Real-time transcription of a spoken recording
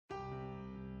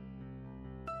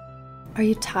Are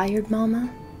you tired,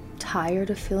 Mama? Tired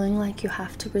of feeling like you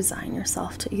have to resign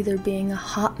yourself to either being a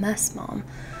hot mess mom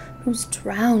who's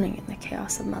drowning in the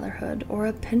chaos of motherhood, or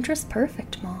a Pinterest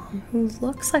perfect mom who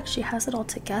looks like she has it all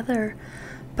together,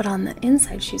 but on the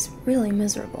inside she's really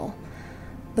miserable?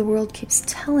 The world keeps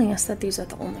telling us that these are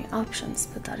the only options,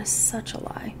 but that is such a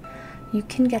lie. You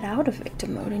can get out of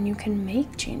victim mode and you can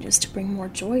make changes to bring more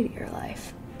joy to your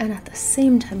life. And at the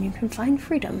same time, you can find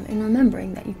freedom in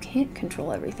remembering that you can't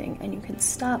control everything and you can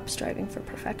stop striving for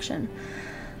perfection.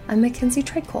 I'm Mackenzie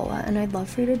Tricola, and I'd love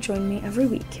for you to join me every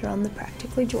week here on the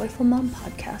Practically Joyful Mom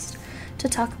podcast to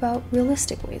talk about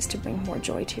realistic ways to bring more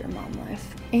joy to your mom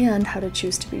life and how to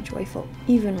choose to be joyful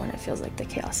even when it feels like the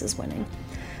chaos is winning.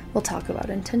 We'll talk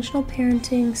about intentional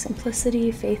parenting,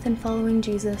 simplicity, faith in following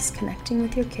Jesus, connecting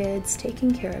with your kids,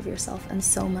 taking care of yourself, and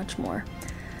so much more.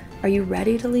 Are you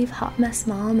ready to leave hot mess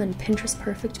mom and Pinterest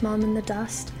perfect mom in the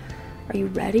dust? Are you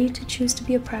ready to choose to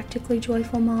be a practically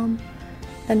joyful mom?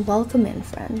 Then welcome in,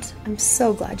 friend. I'm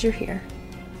so glad you're here.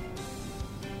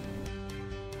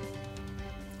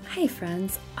 Hey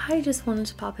friends, I just wanted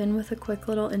to pop in with a quick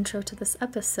little intro to this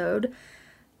episode.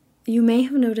 You may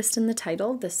have noticed in the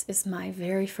title, this is my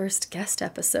very first guest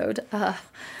episode.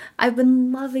 I've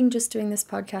been loving just doing this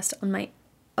podcast on my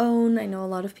own. I know a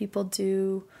lot of people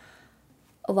do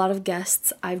a lot of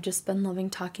guests. I've just been loving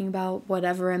talking about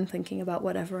whatever I'm thinking about,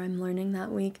 whatever I'm learning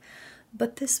that week.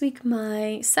 But this week,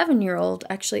 my 7-year-old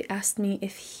actually asked me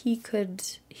if he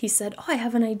said, I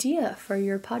have an idea for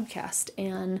your podcast.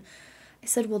 And I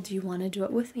said, well, do you want to do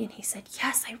it with me? And he said,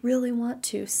 yes, I really want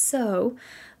to. So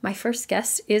my first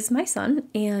guest is my son.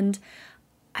 And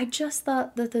I just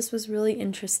thought that this was really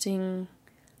interesting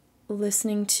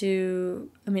listening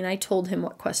to, I told him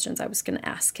what questions I was going to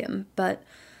ask him, but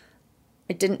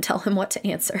I didn't tell him what to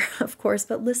answer, of course,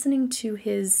 but listening to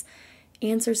his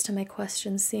answers to my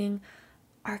questions, seeing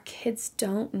our kids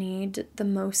don't need the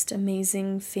most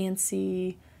amazing,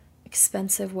 fancy,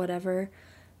 expensive, whatever.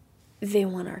 They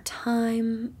want our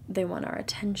time, they want our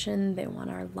attention, they want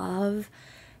our love.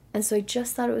 And so I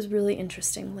just thought it was really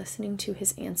interesting listening to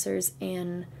his answers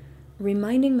and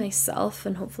reminding myself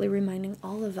and hopefully reminding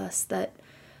all of us that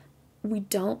we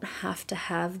don't have to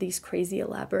have these crazy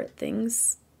elaborate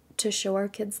things to show our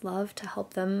kids love, to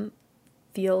help them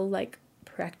feel like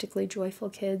practically joyful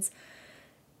kids.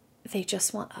 They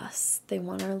just want us. They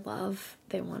want our love.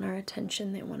 They want our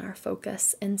attention. They want our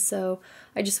focus. And so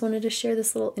I just wanted to share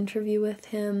this little interview with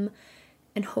him,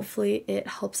 and hopefully it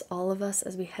helps all of us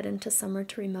as we head into summer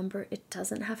to remember it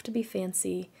doesn't have to be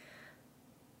fancy.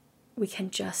 We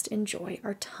can just enjoy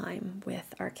our time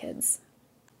with our kids.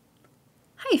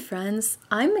 Hi friends,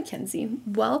 I'm Mackenzie.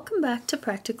 Welcome back to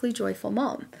Practically Joyful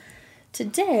Mom.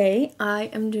 Today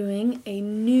I am doing a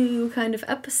new kind of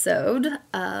episode.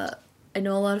 I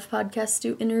know a lot of podcasts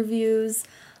do interviews.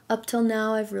 Up till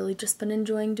now I've really just been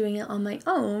enjoying doing it on my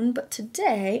own, but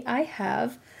today I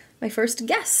have my first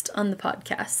guest on the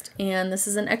podcast, and this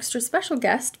is an extra special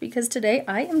guest because today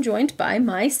I am joined by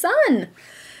my son.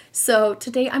 So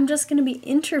today I'm just going to be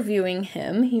interviewing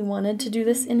him. He wanted to do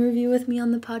this interview with me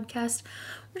on the podcast.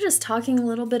 We're just talking a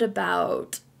little bit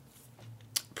about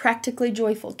practically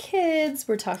joyful kids.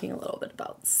 We're talking a little bit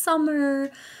about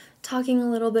summer, talking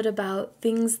a little bit about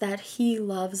things that he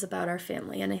loves about our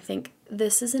family. And I think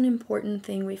this is an important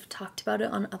thing. We've talked about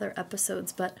it on other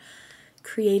episodes, but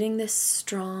creating this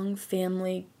strong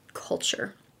family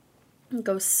culture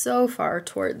goes so far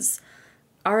towards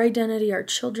our identity, our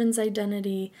children's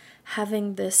identity,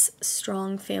 having this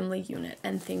strong family unit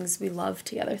and things we love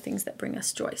together, things that bring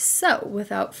us joy. So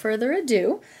without further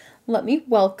ado, let me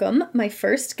welcome my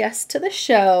first guest to the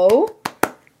show.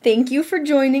 Thank you for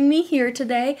joining me here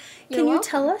today. Can you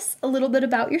tell us a little bit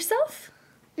about yourself?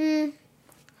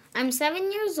 I'm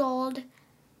 7 years old.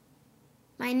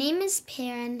 My name is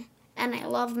Perrin, and I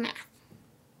love math.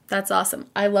 That's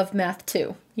awesome. I love math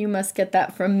too. You must get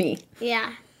that from me.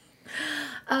 Yeah.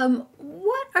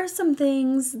 What are some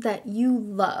things that you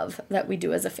love that we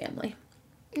do as a family?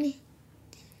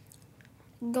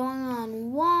 Going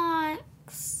on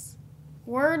walks,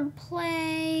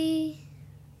 wordplay.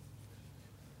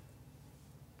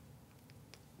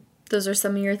 Those are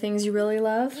some of your things you really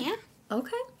love? Yeah.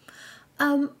 Okay.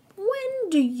 When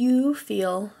do you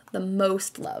feel the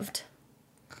most loved?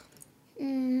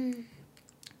 When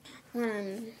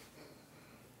I'm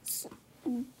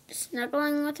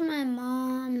snuggling with my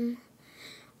mom,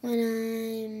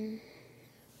 when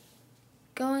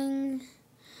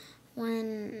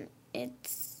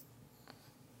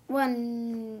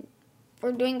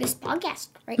we're doing this podcast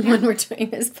right now. When we're doing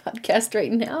this podcast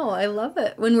right now. I love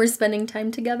it. When we're spending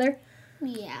time together.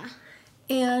 Yeah.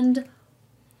 And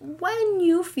when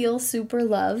you feel super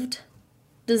loved,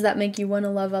 does that make you want to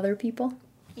love other people?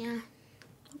 Yeah.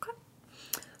 Okay.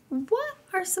 What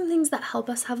are some things that help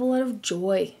us have a lot of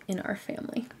joy in our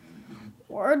family?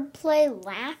 Wordplay,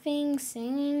 laughing,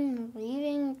 singing,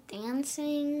 reading,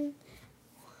 dancing.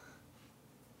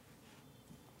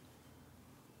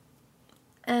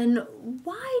 And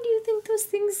why do you think those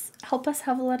things help us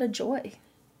have a lot of joy?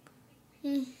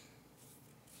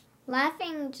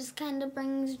 Laughing just kind of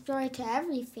brings joy to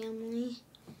every family.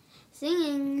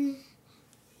 Singing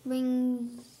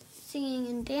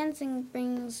and dancing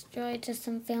brings joy to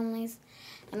some families.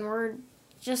 And we're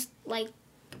just like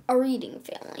a reading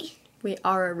family. We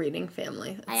are a reading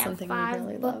family. It's I have something 5 we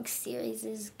really book love.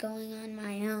 series going on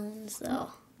my own,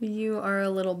 so. You are a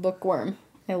little bookworm.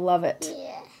 I love it.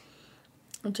 Yeah.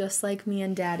 Just like me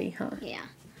and Daddy, huh? Yeah.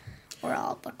 We're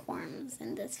all bookworms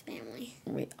in this family.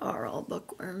 We are all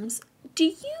bookworms. Do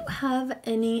you have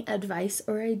any advice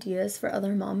or ideas for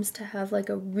other moms to have like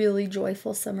a really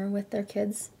joyful summer with their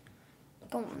kids?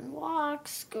 Go on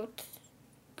walks, go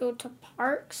to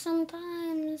parks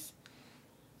sometimes.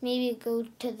 Maybe go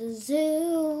to the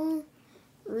zoo,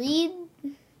 read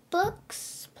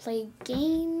books, play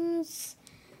games,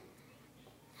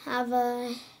 have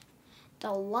a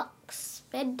deluxe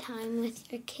bedtime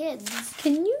with your kids.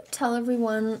 Can you tell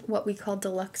everyone what we call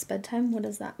deluxe bedtime? What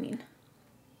does that mean?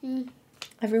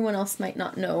 Everyone else might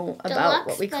not know about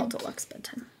what we call deluxe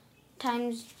bedtime.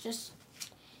 Times just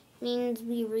means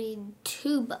we read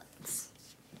 2 books.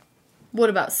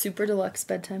 What about super deluxe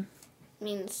bedtime?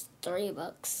 Means 3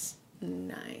 books.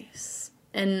 Nice.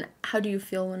 And how do you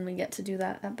feel when we get to do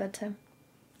that at bedtime?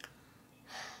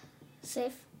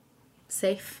 Safe.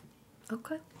 Safe.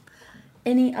 Okay.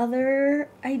 Any other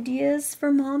ideas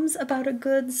for moms about a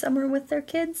good summer with their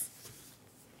kids?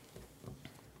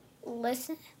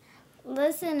 Listen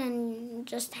and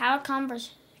just have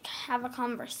a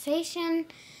conversation.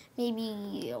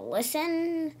 Maybe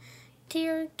listen to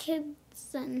your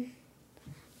kids and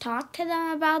talk to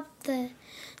them about the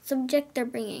subject they're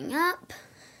bringing up.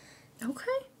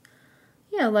 Okay.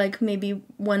 Yeah, like maybe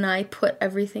when I put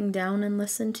everything down and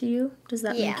listen to you, does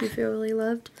that make you feel really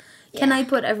loved? Yeah. Can I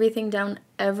put everything down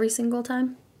every single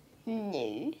time?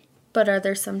 No. But are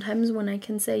there some times when I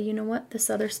can say, you know what, this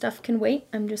other stuff can wait.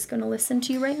 I'm just going to listen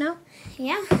to you right now?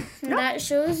 Yeah, that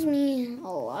shows me a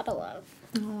lot of love.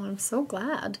 Oh, I'm so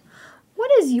glad.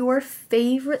 What is your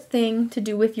favorite thing to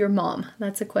do with your mom?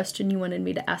 That's a question you wanted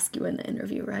me to ask you in the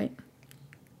interview, right?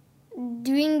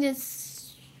 Doing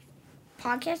this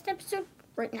podcast episode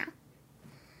right now.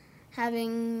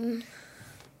 Having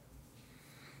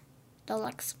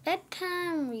deluxe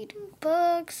bedtime, reading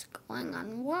books, going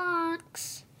on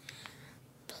walks,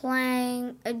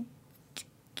 playing a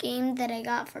game that I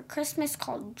got for Christmas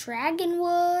called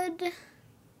Dragonwood.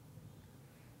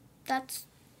 That's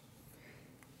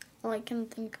all I can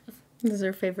think of. Those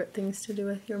are favorite things to do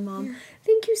with your mom. Yeah.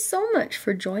 Thank you so much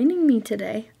for joining me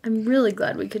today. I'm really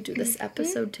glad we could do this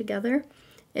episode together.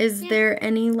 Is there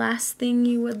any last thing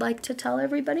you would like to tell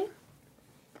everybody?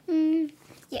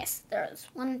 Yes, there is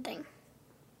one thing.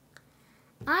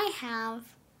 I have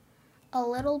a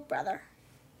little brother.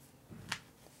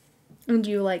 And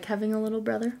do you like having a little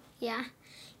brother? Yeah.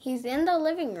 He's in the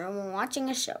living room and watching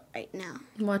a show right now.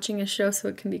 Watching a show so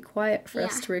it can be quiet for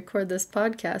us to record this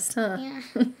podcast, huh? Yeah.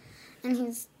 And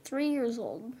he's 3 years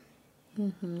old.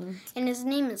 Mm-hmm. And his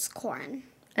name is Corin.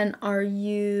 And are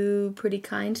you pretty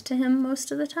kind to him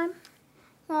most of the time?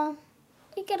 Well,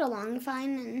 we get along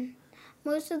fine, and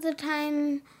most of the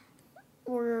time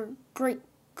we're great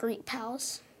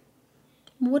pals.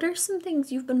 What are some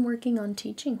things you've been working on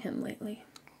teaching him lately?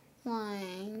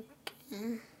 Like,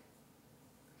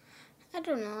 I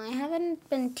don't know. I haven't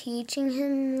been teaching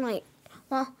him,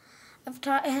 I've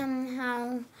taught him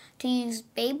how to use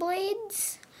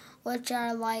Beyblades, which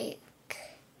are like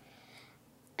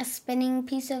a spinning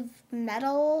piece of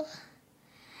metal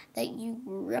that you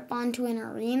rip onto an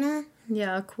arena.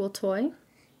 Yeah, a cool toy.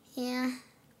 Yeah.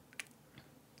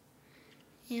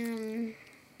 And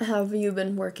have you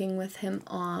been working with him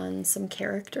on some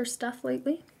character stuff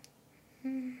lately?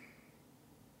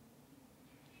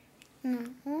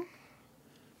 No.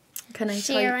 Can I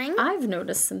sharing? tell you? I've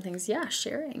noticed some things. Yeah,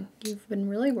 sharing. You've been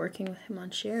really working with him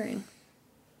on sharing.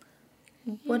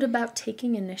 What about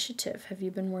taking initiative? Have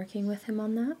you been working with him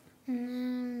on that?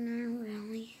 Not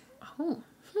really. Oh,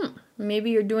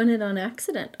 maybe you're doing it on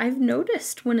accident. I've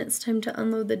noticed when it's time to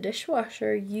unload the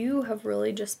dishwasher, you have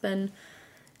really just been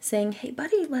saying, hey,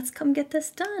 buddy, let's come get this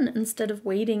done, instead of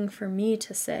waiting for me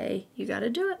to say, you gotta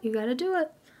do it, you gotta do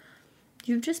it.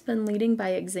 You've just been leading by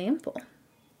example.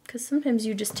 Because sometimes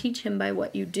you just teach him by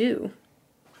what you do,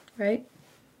 right?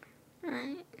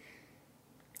 Alright.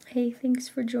 Hey, thanks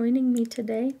for joining me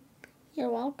today. You're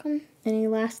welcome. Any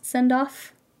last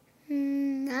send-off?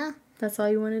 No. That's all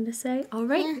you wanted to say? All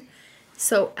right. Yeah.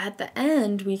 So at the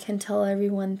end, we can tell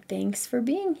everyone thanks for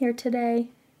being here today.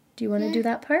 Do you want to do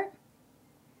that part?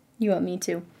 You want me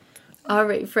to? All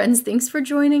right, friends, thanks for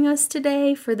joining us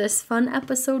today for this fun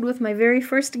episode with my very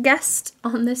first guest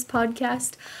on this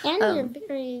podcast. And your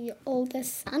very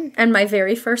oldest son. And my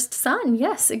very first son.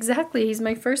 Yes, exactly. He's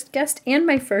my first guest and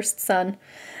my first son.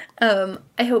 I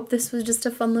hope this was just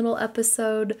a fun little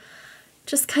episode.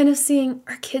 Just kind of seeing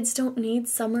our kids don't need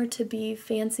summer to be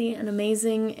fancy and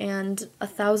amazing and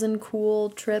 1,000 cool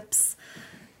trips.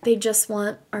 They just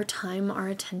want our time, our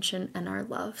attention, and our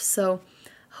love. So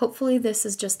hopefully this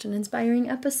is just an inspiring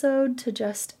episode to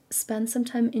just spend some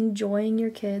time enjoying your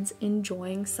kids,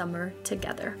 enjoying summer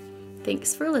together.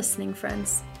 Thanks for listening,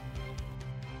 friends.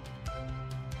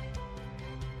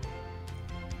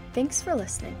 Thanks for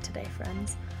listening today,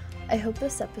 friends. I hope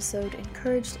this episode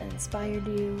encouraged and inspired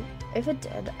you. If it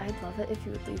did, I'd love it if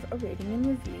you would leave a rating and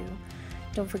review.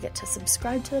 Don't forget to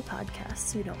subscribe to the podcast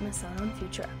so you don't miss out on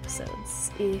future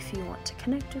episodes. If you want to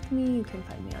connect with me, you can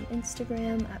find me on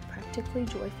Instagram at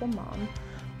practicallyjoyfulmom,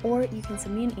 or you can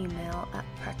send me an email at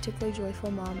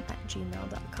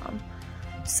practicallyjoyfulmom@gmail.com.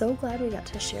 So glad we got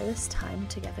to share this time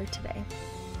together today.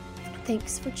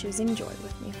 Thanks for choosing joy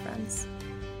with me, friends.